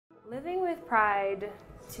Living with pride,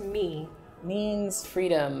 to me, means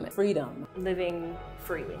freedom. Freedom. Living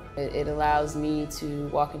freely. It allows me to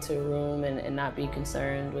walk into a room and not be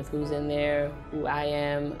concerned with who's in there, who I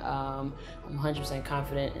am. I'm 100%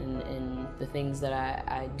 confident in the things that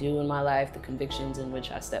I do in my life, the convictions in which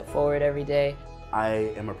I step forward every day.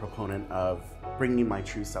 I am a proponent of bringing my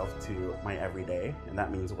true self to my everyday, and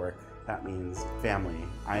that means work, that means family.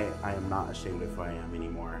 I am not ashamed of who I am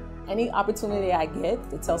anymore. Any opportunity I get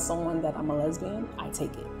to tell someone that I'm a lesbian, I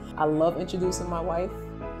take it. I love introducing my wife.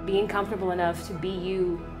 Being comfortable enough to be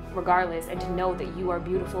you regardless, and to know that you are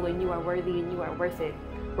beautiful and you are worthy and you are worth it,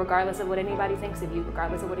 regardless of what anybody thinks of you,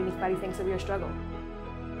 regardless of what anybody thinks of your struggle.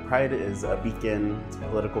 Pride is a beacon, it's a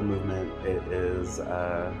political movement, it is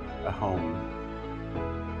a home.